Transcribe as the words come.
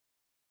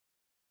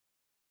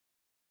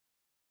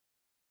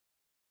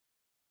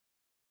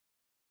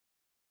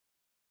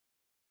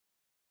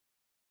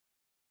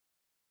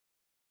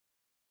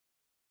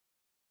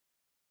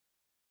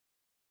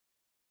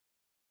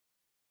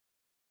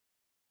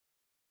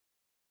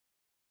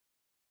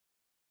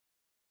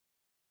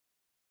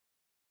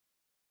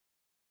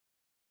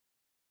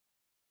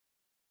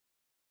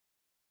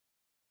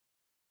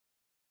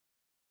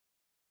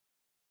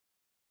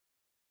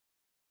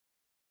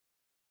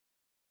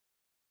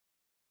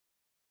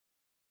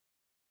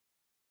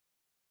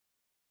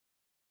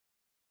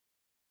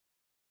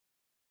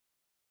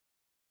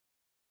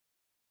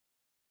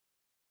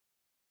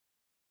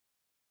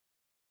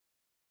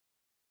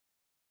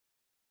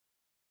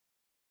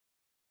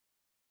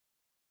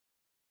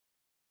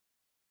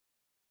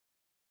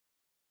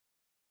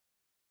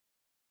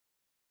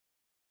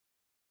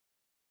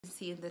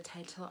see in the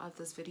title of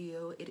this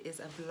video, it is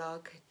a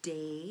vlog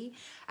day.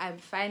 I'm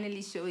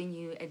finally showing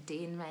you a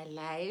day in my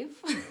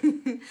life.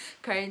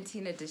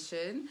 Quarantine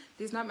edition.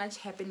 There's not much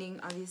happening,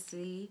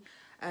 obviously,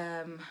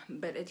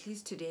 but at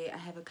least today I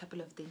have a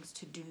couple of things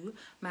to do.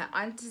 My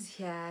aunt is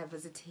here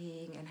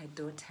visiting and her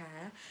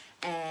daughter,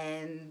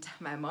 and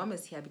my mom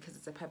is here because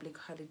it's a public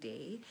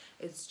holiday.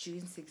 It's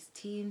June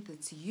 16th.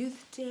 It's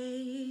Youth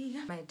Day.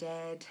 My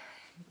dad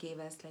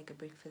gave us like a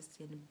breakfast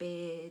in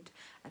bed.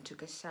 I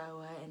took a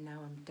shower and now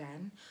I'm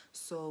done,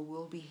 so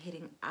we'll be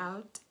heading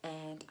out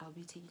and I'll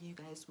be taking you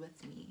guys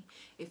with me.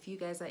 If you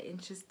guys are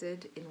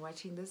interested in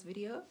watching this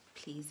video,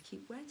 please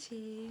keep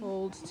watching.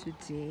 Hold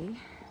today.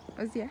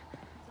 What's here?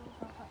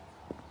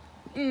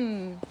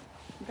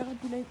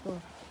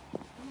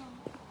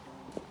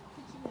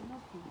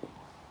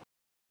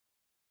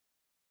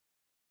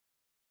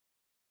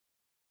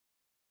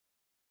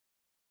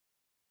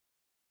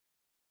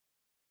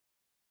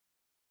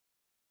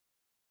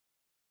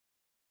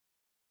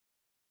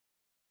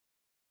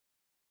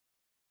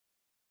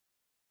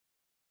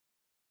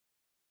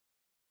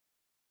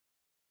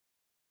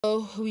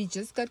 So we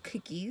just got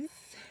cookies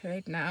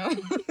right now.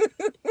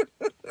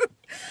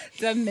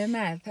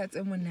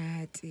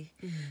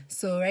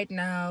 So right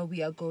now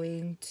we are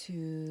going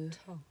to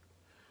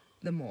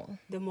the mall.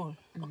 The mall.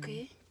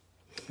 Okay.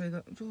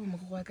 No,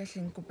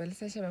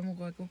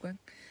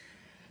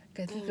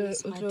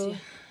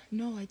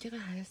 I can't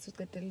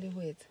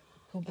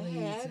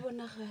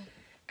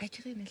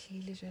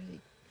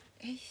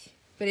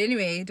but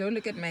anyway, don't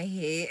look at my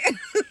hair.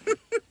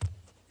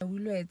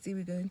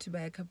 We're going to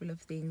buy a couple of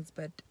things,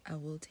 but I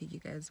will take you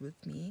guys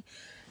with me.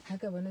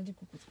 Just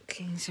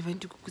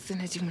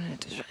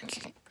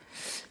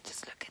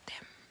look at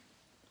them.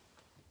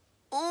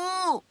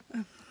 Oh!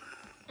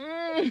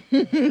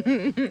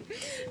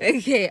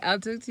 Okay, I'll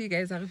talk to you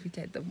guys after we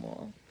at the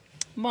mall.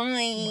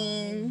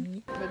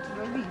 Bye. But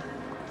Robbie,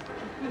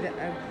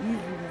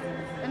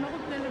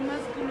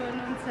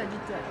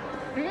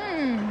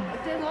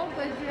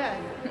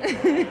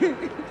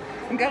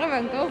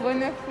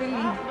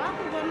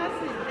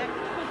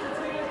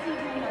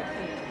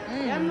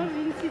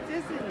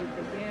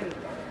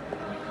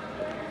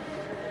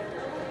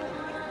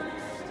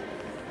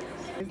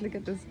 look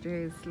at this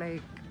dress,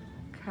 like,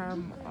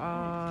 come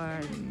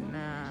on.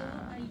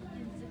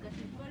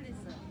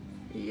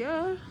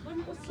 Yeah,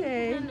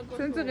 okay.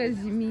 Since the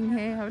regime,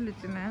 hey, how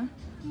little now?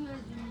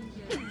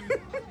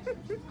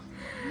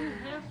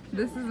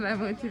 This is my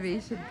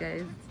motivation,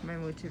 guys. My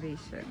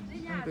motivation.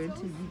 I'm going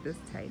to be this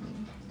tiny.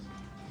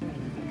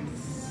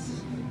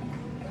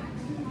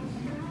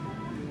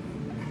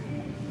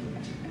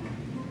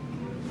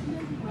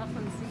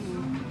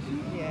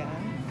 Yeah.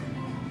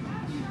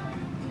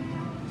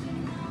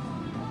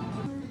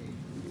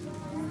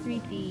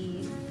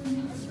 Sweeties.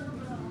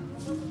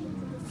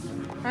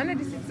 Hana,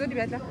 this is so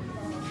better.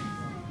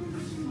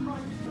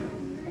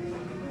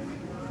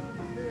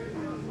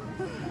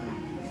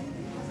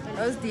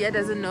 Osdia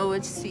doesn't know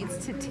which sweets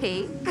to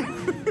take.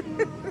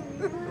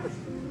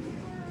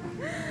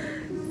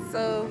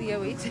 So we are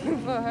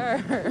waiting for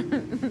her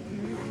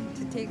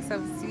to take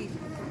some sweets.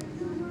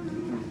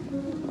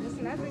 There's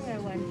nothing I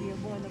want here.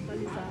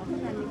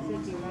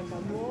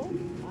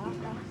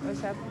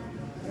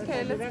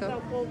 Okay, let's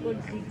go.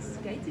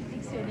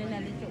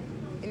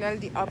 In all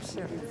the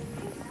options.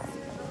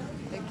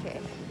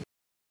 Okay.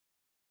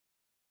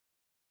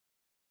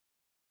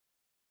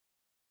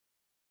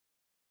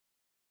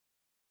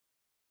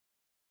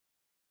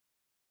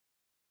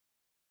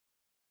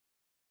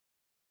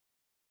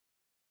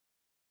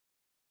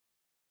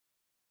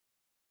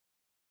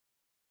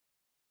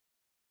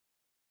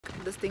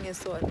 This thing is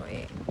so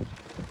annoying.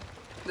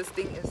 This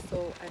thing is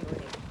so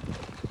annoying.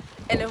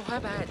 And how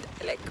bad?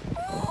 Like,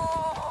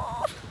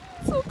 oh,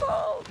 so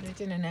cold.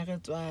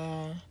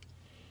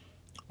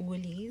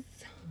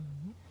 Woolies.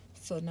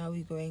 So now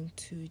we're going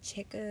to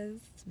Checkers.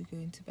 We're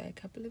going to buy a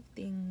couple of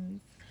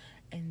things,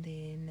 and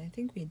then I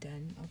think we're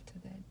done after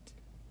that.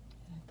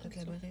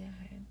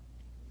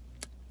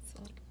 So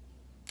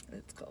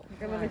let's go.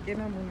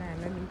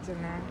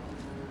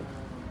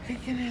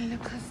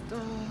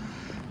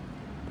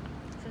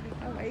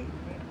 Oh, wait.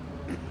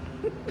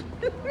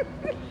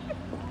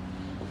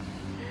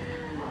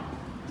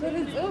 But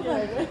it's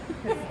over.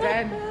 It's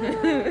done.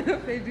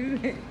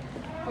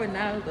 For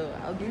now, though,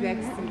 I'll be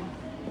back soon.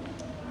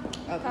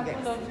 I'll be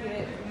back soon.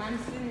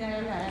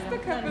 Just a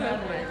couple of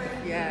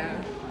months,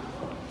 yeah.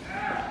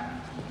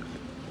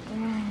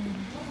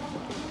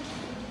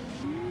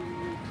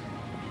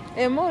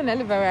 More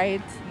than a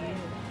variety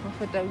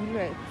of the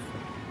wheels.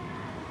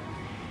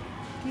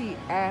 The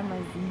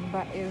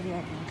Amazimba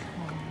area.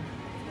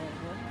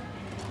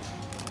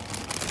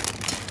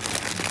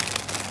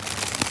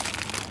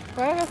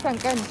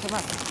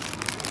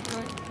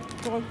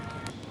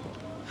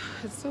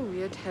 It's so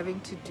weird having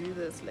to do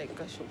this like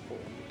a shoppo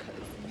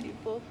because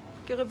people,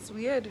 it's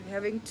weird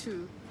having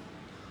to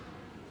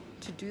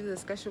do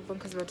this kashopon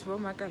because what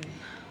makale.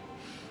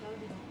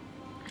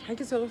 I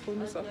can sort of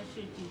phone.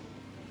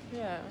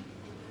 Yeah.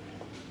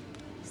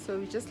 So So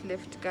we just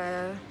left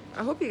Gaia.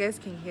 I hope you guys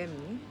can hear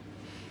me.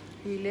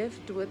 We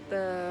left with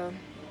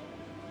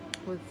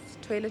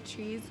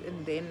toiletries,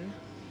 and then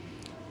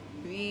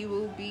we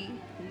will be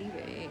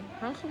leaving.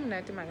 Nah,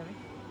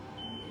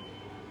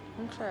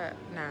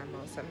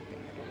 or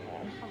something. I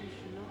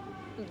don't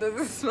know.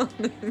 Doesn't smell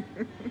nice.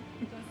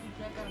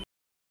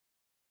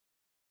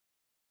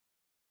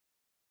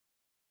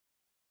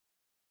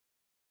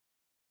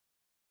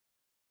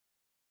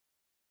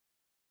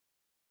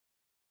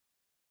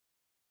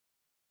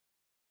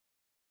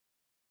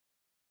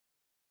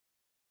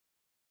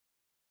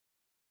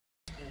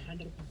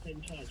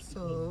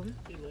 So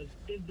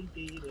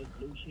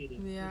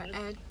we are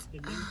at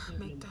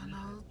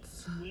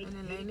McDonald's, and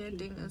the line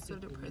thing is so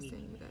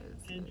depressing, you guys.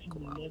 Like,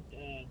 wow.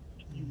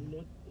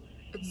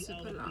 It's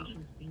super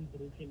long,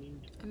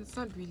 and it's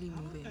not really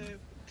moving.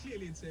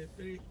 Clearly, it's a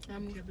very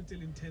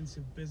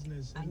capital-intensive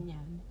business,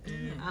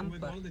 and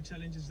with all the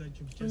challenges that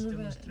you've just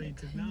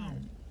demonstrated now.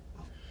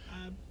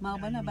 How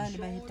do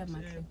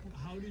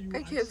you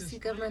access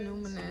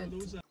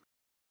finance?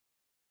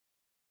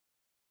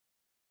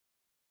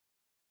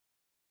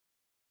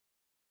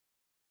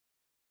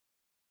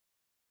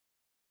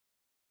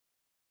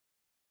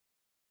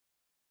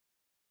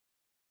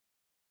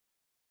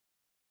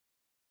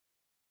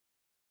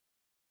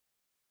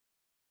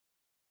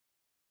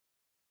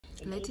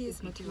 Lady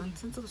is making one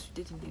since I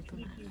did in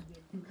April.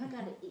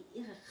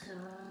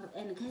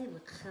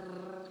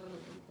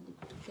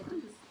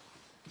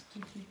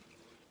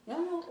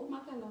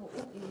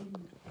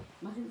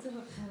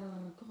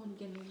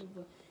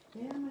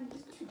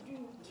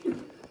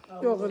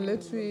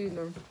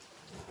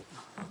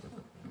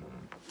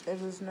 It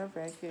was no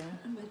vacuum.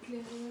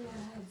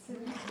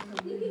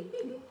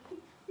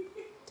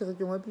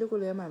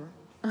 Mama.